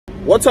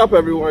What's up,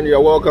 everyone? You're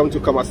welcome to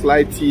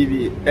Kamaslight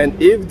TV, and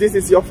if this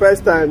is your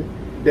first time,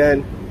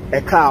 then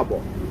a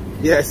carbo.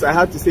 Yes, I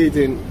had to say it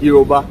in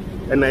Yoruba,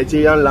 a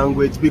Nigerian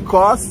language,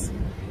 because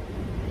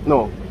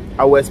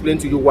I will explain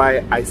to you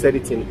why I said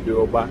it in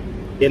Yoruba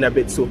in a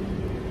bit. So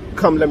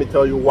come, let me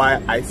tell you why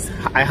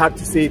I had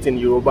to say it in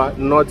Yoruba,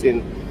 not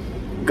in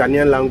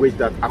Ghanaian language,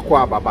 that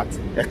akwaba, but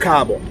a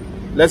carbo.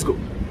 Let's go.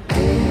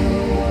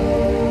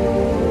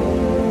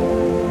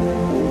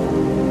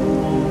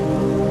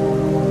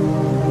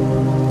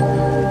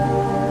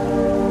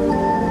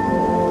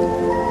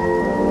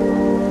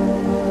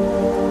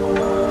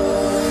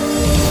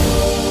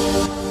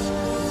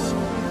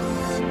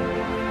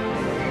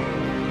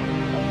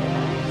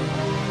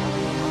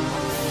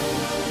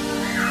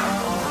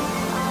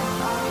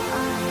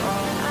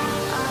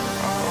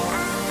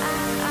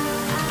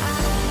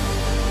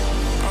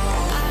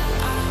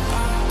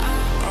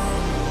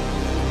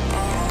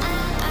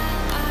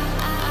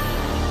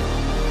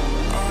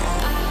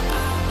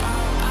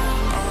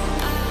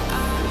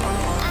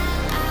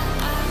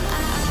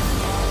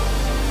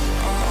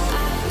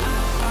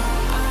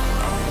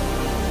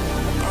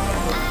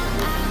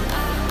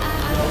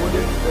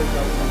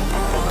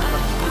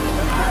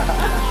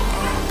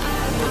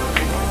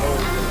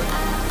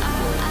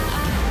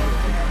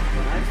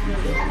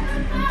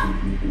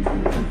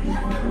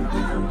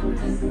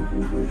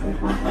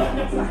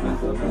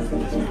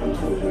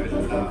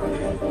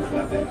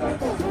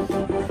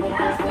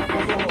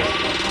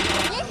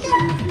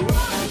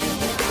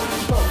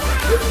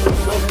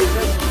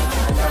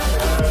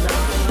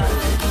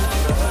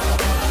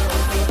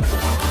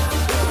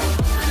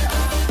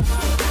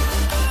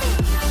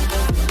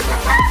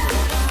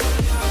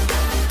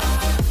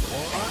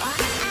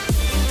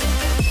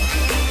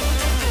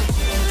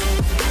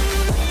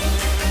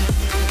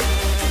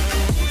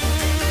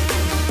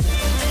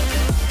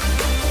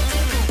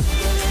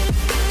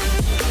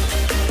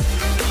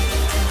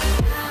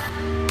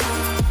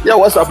 Yeah,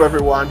 what's up,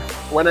 everyone?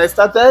 When I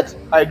started,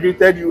 I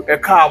greeted you a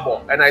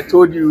carbo, and I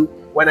told you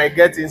when I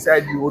get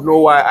inside, you will know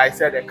why I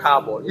said a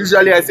carbo.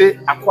 Usually I say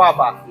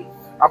akwaba.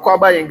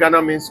 Akwaba in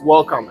Ghana means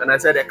welcome, and I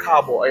said a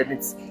carbo, and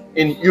it's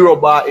in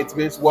Yoruba, it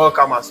means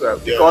welcome as well.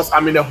 Because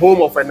I'm in the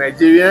home of a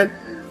Nigerian,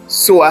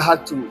 so I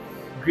had to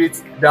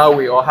greet that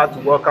way, or had to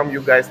welcome you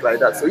guys like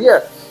that. So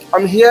yeah,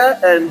 I'm here,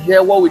 and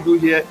here what we do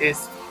here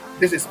is,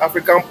 this is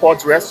African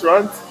Pot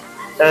Restaurant,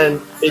 and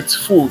it's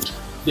food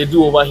they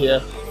do over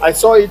here. I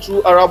saw it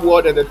through Arab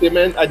World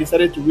Entertainment. I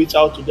decided to reach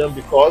out to them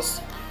because,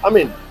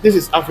 this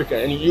is Africa,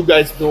 and you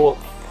guys know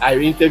I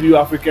interview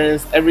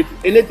Africans,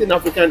 anything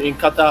African in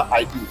Qatar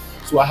I do.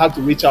 So I had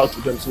to reach out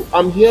to them. So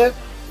I'm here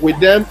with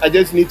them. I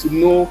just need to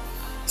know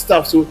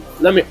stuff. So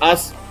let me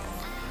ask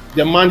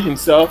the man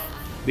himself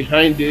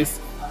behind this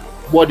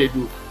what they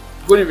do.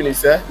 Good evening,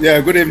 sir.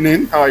 Yeah, good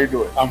evening. How are you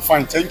doing? I'm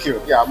fine, thank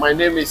you. Yeah, my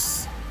name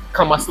is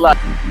Kamaslight.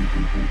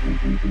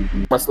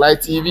 Kamaslight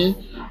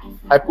TV.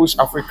 I push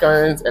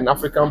Africans and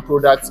African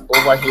products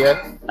over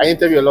here. I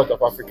interview a lot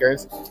of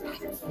Africans.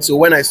 So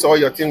when I saw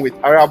your thing with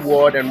Arab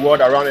World and World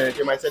Around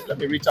Entertainment, I said, let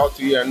me reach out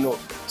to you and know.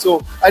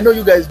 So I know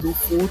you guys do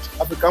food,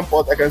 African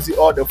Pot. I can see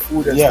all the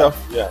food and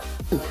stuff. Yeah.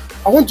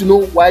 I want to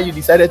know why you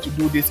decided to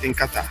do this in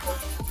Qatar.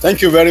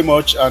 Thank you very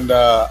much, and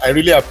I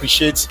really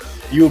appreciate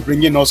you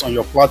bringing us on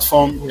your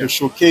platform to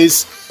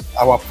showcase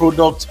our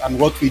product and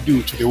what we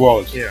do to the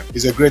world. Yeah.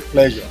 It's a great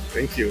pleasure.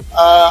 Thank you.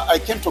 I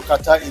came to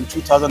Qatar in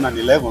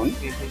 2011.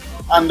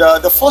 And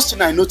the first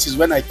thing I noticed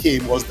when I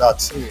came was that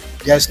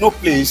there is no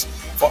place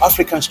for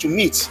Africans to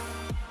meet,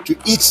 to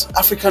eat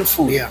African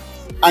food. Yeah.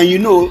 And you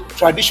know,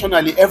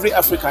 traditionally, every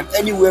African,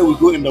 anywhere we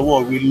go in the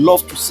world, we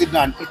love to sit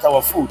down and eat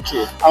our food.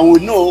 Sure. And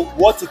we know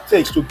what it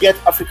takes to get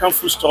African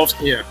foodstuffs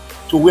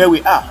to where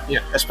we are,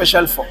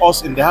 especially for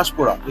us in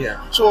diaspora.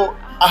 Yeah. So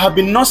I have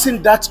been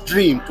nursing that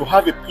dream to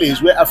have a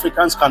place where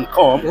Africans can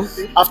come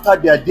after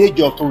their day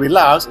job to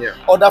relax,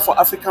 order for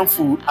African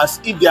food as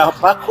if they are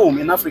back home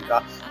in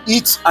Africa,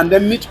 eat and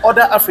then meet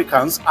other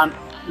Africans and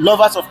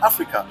lovers of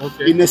Africa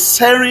in a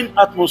serene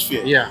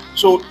atmosphere. Yeah.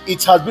 So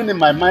it has been in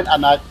my mind,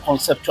 and I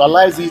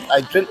conceptualized it,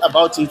 I dreamt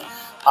about it,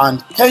 and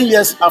 10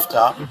 years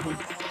after,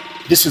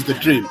 this is the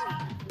dream,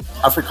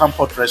 African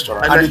Pot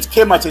Restaurant. And it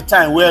came at a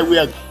time where we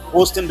are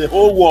hosting the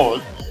whole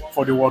world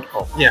for the World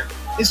Cup. Yeah.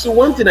 It's the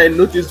one thing I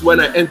noticed when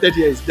I entered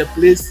here is the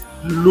place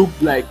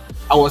looked like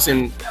I was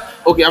in,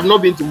 I've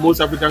not been to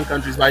most African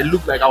countries, but it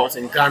looked like I was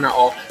in Ghana,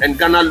 and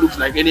Ghana looks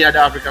like any other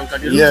African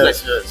country. It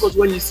looks like, because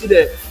when you see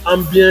the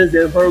ambience,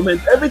 the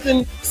environment,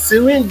 everything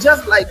serene,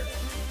 just like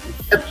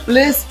a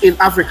place in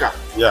Africa.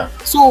 Yeah.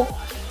 So,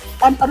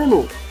 I don't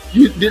know,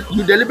 you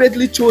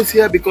deliberately chose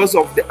here because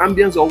of the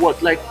ambience or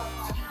what? Like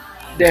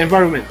the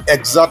environment?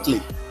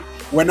 Exactly.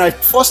 When I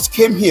first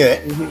came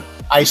here,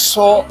 I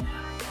saw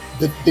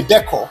the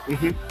decor.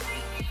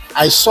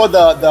 I saw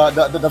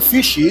the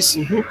fishes,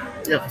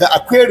 the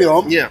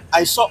aquarium.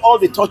 I saw all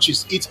the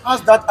touches. It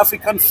has that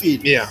African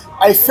feel.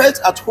 I felt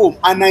at home,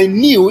 and I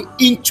knew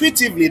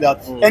intuitively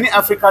that any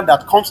African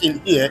that comes in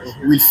here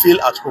will feel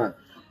at home,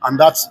 and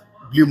that's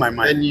blew my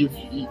mind. And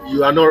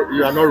you are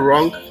not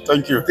wrong.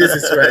 Thank you. This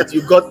is right.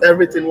 You got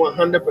everything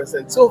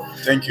 100%. So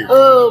thank you.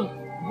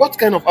 What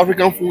kind of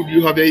African food do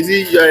you have here? Is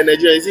it you are in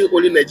Nigeria? Is it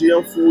only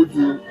Nigerian food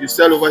you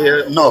sell over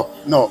here? No.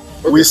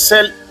 Okay. We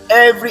sell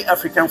every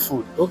African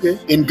food. Okay.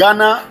 In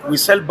Ghana, we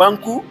sell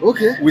banku.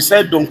 Okay. We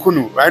sell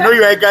donkunu. I know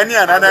you are a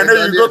Ghanaian, and I know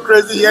you go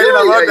crazy hearing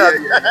about that.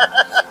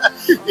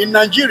 In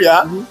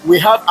Nigeria, we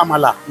have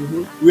amala,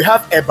 we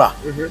have eba,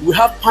 we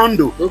have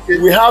pando,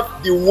 we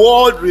have the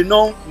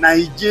world-renowned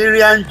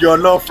Nigerian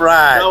jollof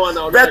rice.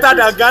 Better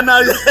than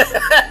Ghana.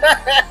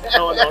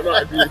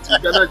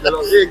 Ghana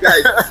jollof. Hey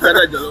guys,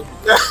 Ghana jollof.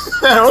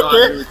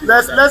 Okay,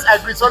 let's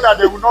agree so that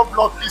they will not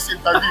block this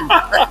interview.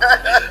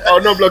 Oh,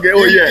 no blogging.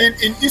 Oh yeah.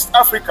 In East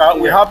Africa,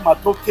 we have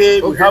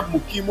matoke, we have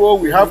mukimo,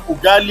 we have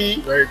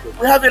ugali. Very good.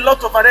 We have a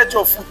lot of variety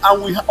of food,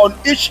 and we on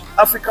each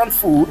African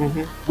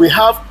food we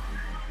have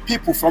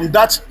people from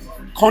that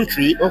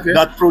country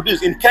that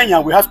produce. In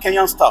Kenya, we have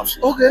Kenyan staffs.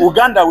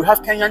 Uganda, we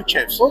have Kenyan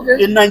chefs.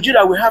 In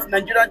Nigeria, we have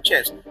Nigerian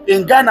chefs.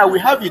 In Ghana, we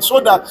have it so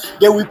that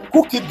they will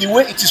cook it the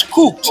way it is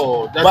cooked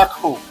back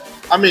home.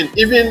 I mean,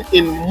 even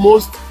in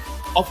most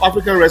of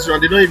African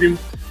restaurants, they don't even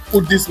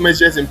put these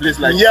measures in place.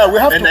 Like, we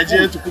have a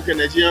Nigerian to cook a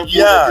Nigerian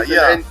food.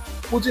 And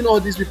putting all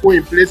these people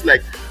in place,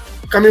 like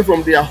coming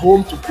from their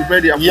home to prepare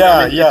their food,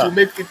 to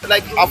make it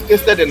like I've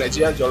tasted the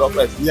Nigerian jollof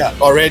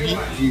rice already,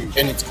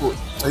 and it's good.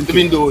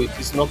 Even though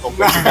it's not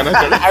compared to Ghana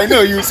jollof. I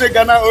know you say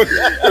Ghana,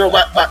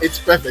 but it's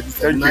perfect.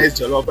 It's a nice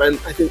jollof, and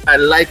I think I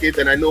like it,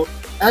 and I know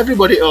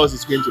everybody else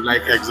is going to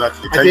like it.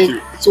 Exactly. Thank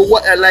you. So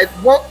what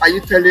are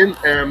you telling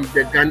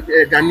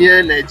the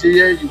Ghanaian,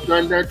 Nigerian,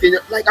 Uganda, Kenya,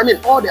 like I mean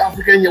all the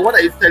African here? What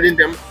are you telling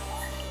them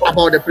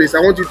about the place? I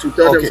want you to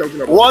tell them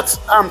something about what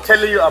I'm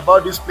telling you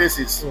about these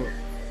places.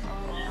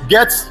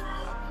 Get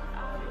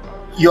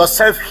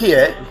yourself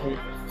here.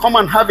 Come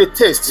and have a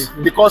taste,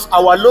 because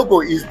our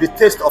logo is the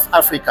taste of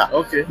Africa.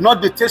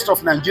 Not the taste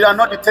of Nigeria,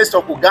 not the taste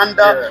of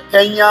Uganda,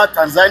 Kenya,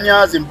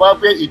 Tanzania,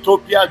 Zimbabwe,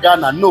 Ethiopia,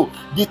 Ghana. No,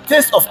 the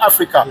taste of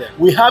Africa.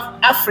 We have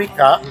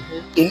Africa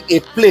in a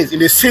place,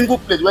 in a single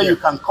place where you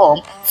can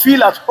come,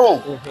 feel at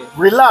home,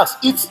 relax,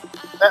 eat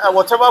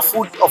whatever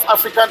food of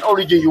African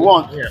origin you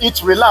want,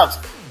 eat, relax,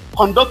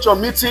 conduct your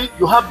meeting.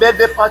 You have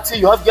birthday party,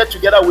 you have get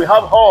together. We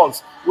have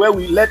halls where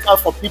we let out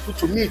for people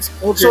to meet.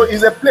 So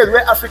it's a place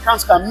where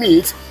Africans can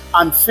meet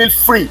and feel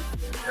free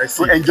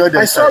to enjoy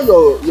themselves. I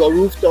saw your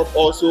rooftop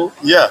also.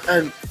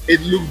 And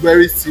it looked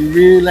very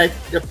serene. Like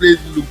the place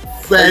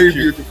looked very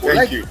beautiful.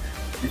 Thank you.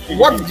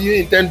 What do you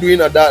intend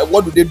doing at that?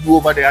 What do they do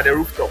over there at the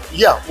rooftop?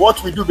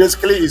 What we do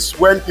basically is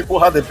when people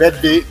have a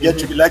birthday, get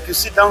to be like you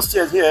sit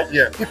downstairs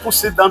here. People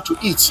sit down to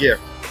eat.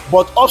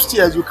 But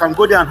upstairs, you can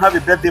go there and have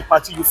a birthday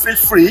party. You feel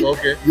free,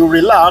 you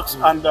relax,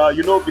 and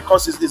you know,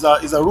 because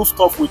it's a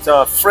rooftop with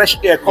fresh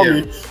air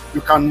coming,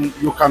 you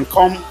can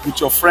come with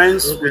your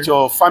friends, with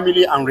your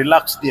family, and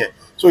relax there.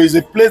 So it's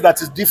a place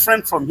that is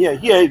different from here.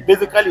 Here,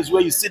 basically, is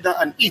where you sit down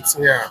and eat.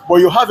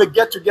 But you have a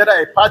get-together,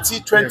 a party,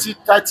 20,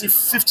 30,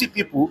 50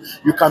 people,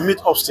 you can meet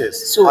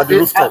upstairs at the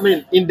rooftop. I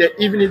mean, in the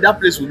evening, that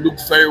place will look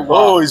very well.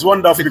 Oh, it's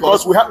wonderful,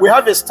 because we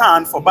have a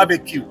stand for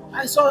barbecue.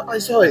 I saw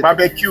it.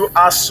 Barbecue,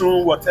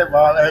 asu,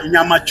 whatever,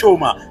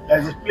 nyamachoma.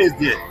 There's a place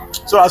there.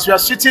 So as you are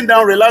sitting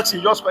down, relaxing,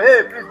 you just go,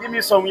 hey, please give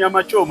me some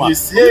nyamachoma. You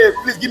see? Hey,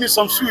 please give me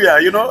some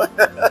suya, you know.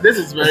 This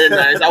is very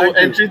nice. I will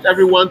entreat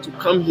everyone to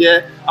come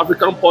here.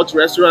 African Pot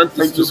Restaurant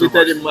is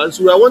located in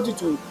Mansoura. I want you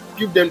to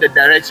give them the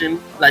direction,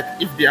 like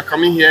if they are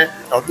coming here,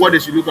 what they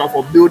should look out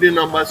for, building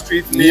number,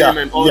 street name,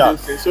 and all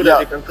those things, so that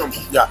they can come.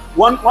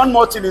 One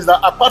more thing is that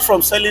apart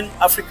from selling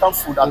African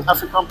food at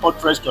African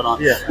Pot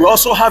Restaurant, we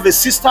also have a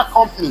sister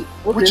company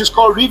which is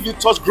called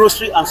Revitors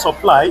Grocery and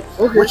Supply,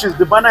 which is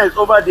the banner is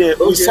over there.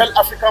 We sell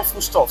African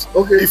foodstuffs.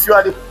 If you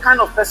are the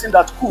kind of person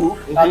that cook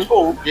at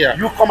home,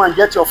 you come and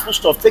get your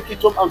foodstuff, take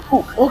it home and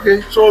cook.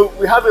 So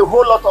we have a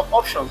whole lot of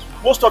options.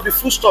 Most of the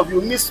foodstuff you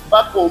miss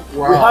back home,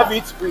 we have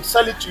it, we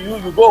sell it to you,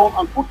 you go home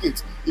and cook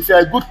it if you're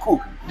a good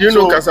cook. Do you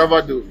know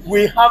cassava dough?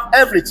 We have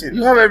everything.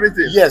 You have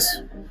everything? Yes.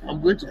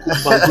 I'm going to cook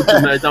banku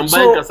tonight. I'm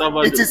buying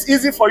cassava dough. It is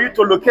easy for you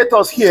to locate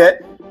us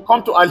here.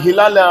 Come to Al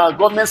Hilal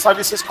Government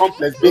Services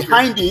Complex.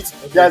 Behind it,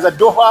 there's a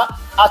Doha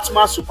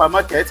Atma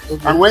supermarket.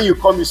 And when you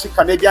come, you see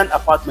Canadian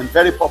apartment,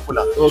 very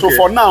popular. So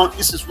for now,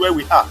 this is where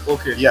we are.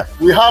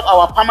 We have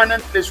our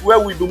permanent place where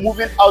we'll be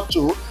moving out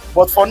to.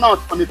 But for now,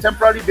 on a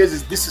temporary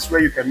basis, this is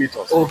where you can meet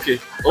us. You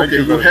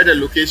heard the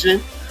location,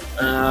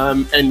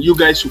 and you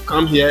guys should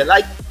come here.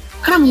 Like,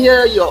 come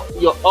here your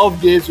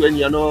off days when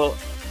you're not,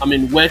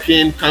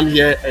 working. Come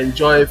here,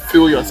 enjoy,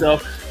 feel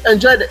yourself,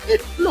 enjoy the.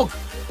 Look,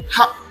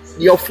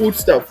 your food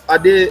stuff, are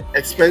they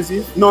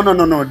expensive? No.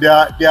 They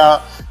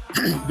are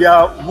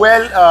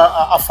well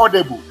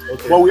affordable.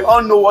 But we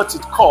all know what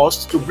it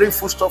costs to bring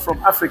food stuff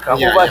from Africa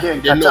over here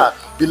in Qatar.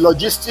 The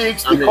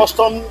logistics, the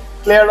custom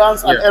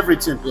clearance, and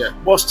everything.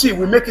 But still,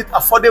 we make it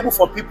affordable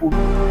for people.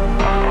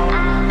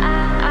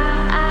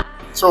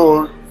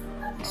 So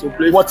So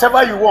play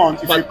whatever you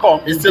want, if you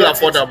come, it's still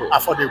affordable.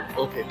 Affordable.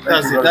 Okay,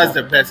 that's it. That's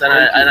the best.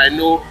 And I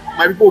know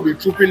my people will be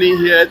trooping in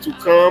here to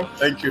come.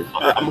 Thank you.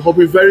 I'm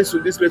hoping very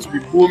soon this place will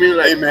be booming.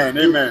 Like, amen.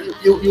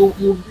 You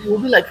will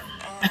be like,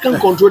 I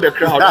can't control the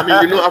crowd. I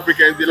mean, you know,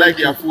 Africans, they like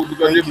their food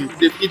because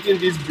they've eaten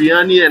this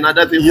biryani and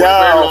other things for a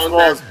very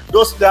long time.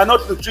 Those, they are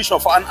not nutrition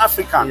for an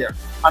African. Yeah.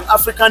 An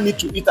African need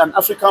to eat an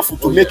African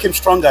food to make him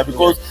stronger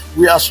because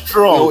we are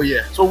strong. Oh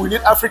yeah. So we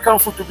need African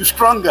food to be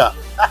stronger.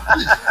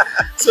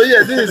 So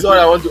yeah, this is all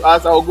I want to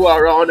ask. I'll go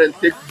around and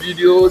take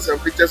videos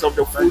and pictures of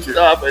the food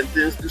stuff and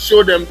things to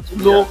show them to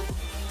know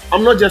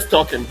I'm not just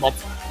talking, but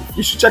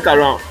you should check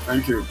around.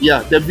 Thank you.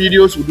 Yeah, the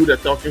videos will do the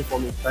talking for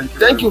me.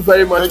 Thank you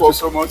very much. Thank you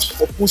so much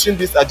for pushing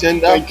this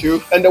agenda. Thank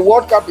you. And the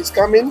World Cup is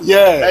coming.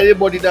 Yeah.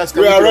 Anybody that's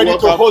coming, we are ready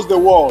to host the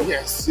world.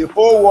 Yes. The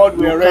whole world,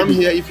 we are ready.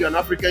 Come here. If you're an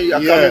African, you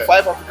are coming.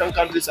 5 African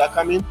countries are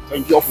coming.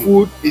 Your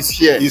food is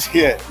here. It's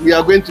here. We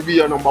are going to be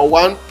your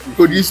 #1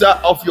 producer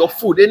of your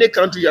food. Any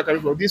country you are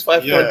coming from, these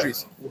 5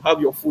 countries will have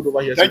your food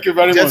over here. Thank you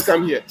very much. Just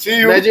come here. See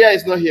you. Nigeria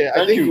is not here.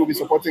 I think you will be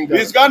supporting Ghana.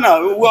 It's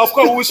Ghana. Well, of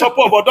course, we will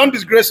support, but don't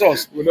disgrace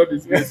us. We'll not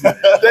disgrace you.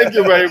 Thank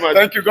you very much.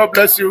 Thank you. God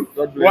bless you.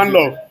 God bless One you.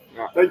 love.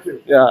 Yeah. Thank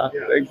you. Yeah.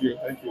 Thank you.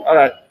 Thank you. All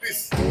right.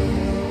 Peace.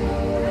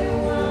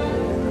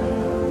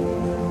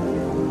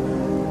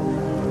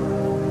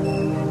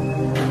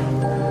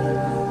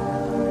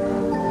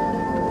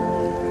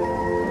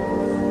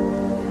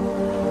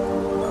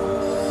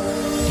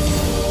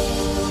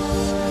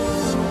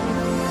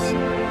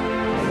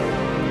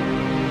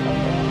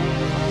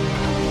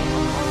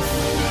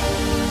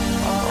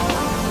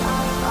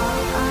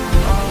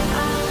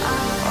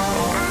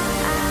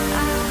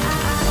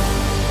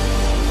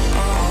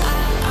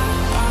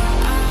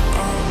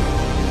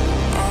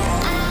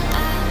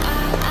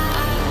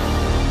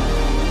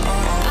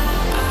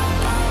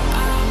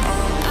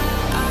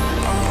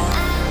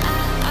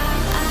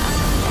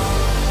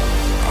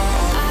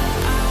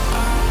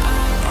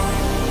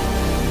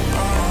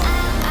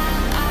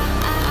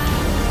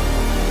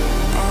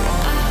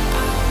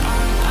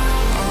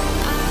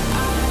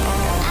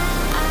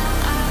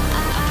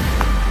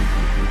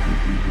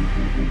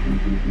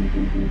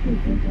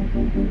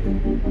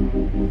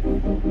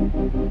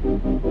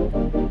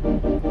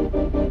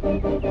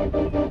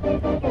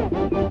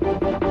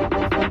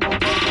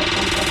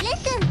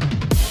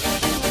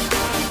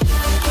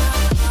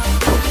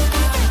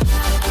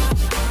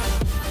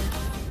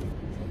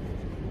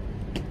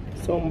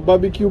 Some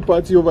barbecue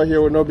party over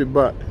here will not be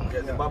bad.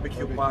 There's a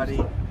barbecue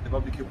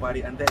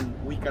party, and then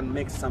we can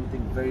make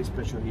something very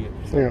special here.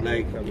 Yeah.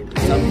 Like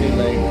something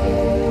like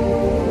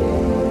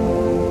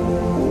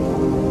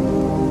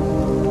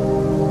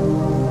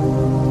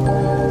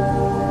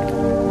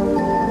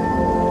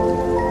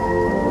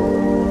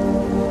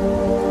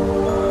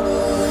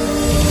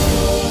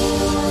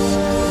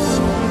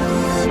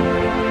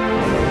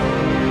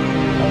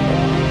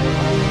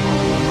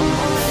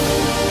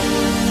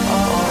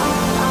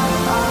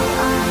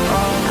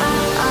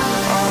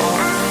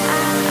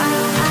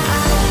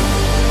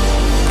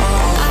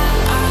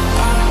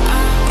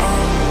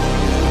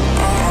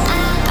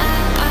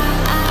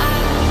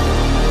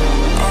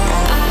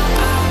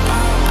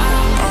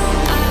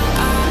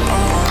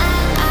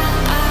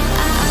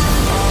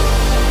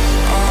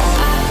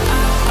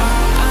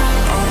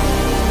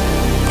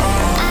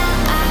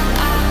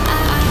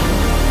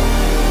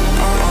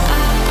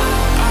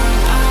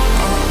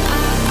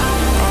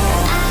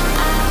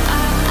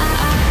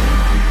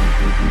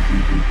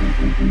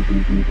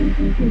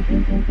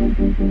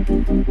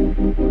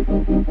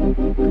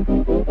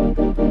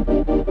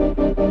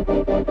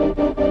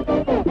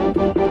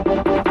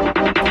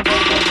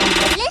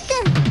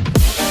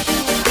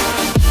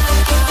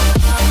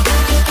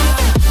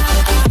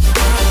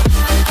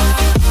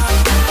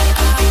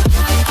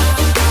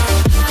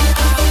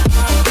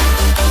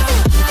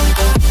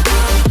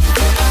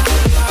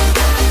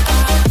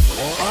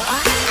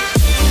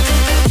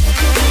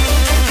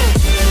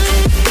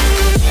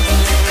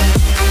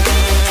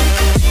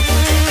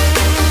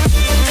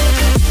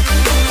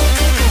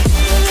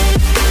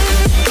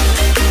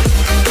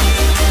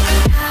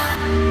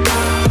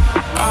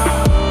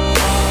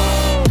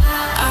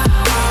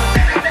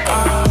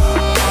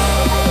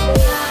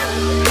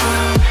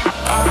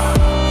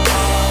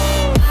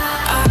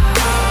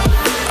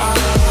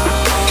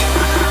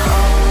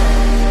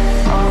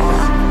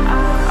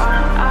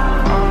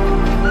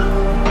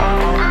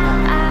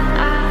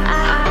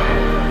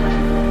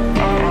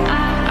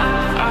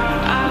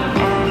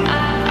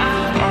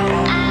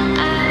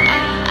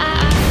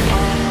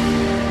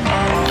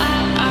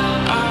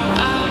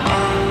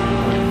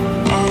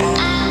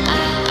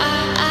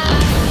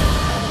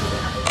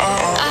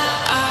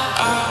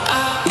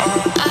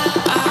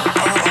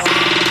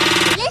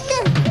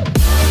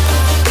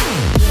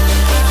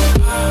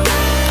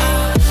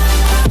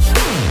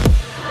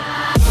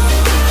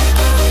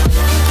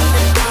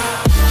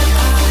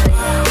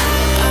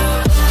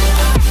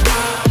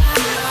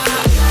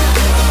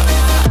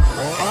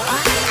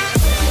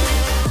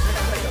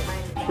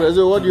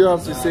Prezo, what do you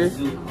have to say?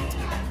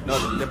 No,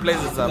 the place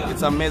is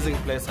it's an amazing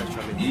place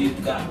actually.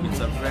 It's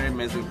a very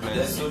amazing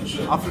place.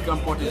 African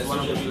Port is one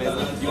of the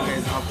places you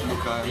guys have to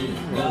look at.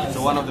 It's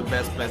one of the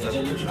best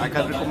places. I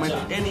can recommend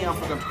any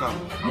African to come.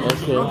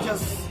 It's not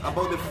just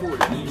about the food.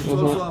 It's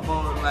also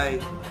about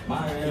like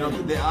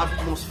the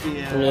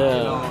atmosphere,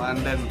 and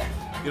then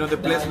the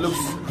place looks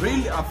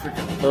really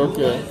African.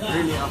 Okay.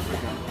 Really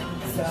African.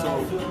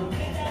 So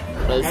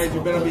guys,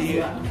 you better be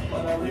here.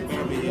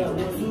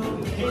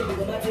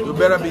 You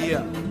better be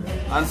here.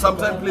 And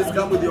sometimes please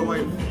come with your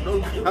wife.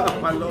 Don't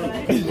come alone.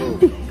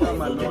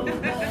 Come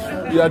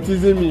alone. You are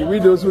teasing me. We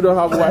those who don't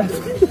have wives.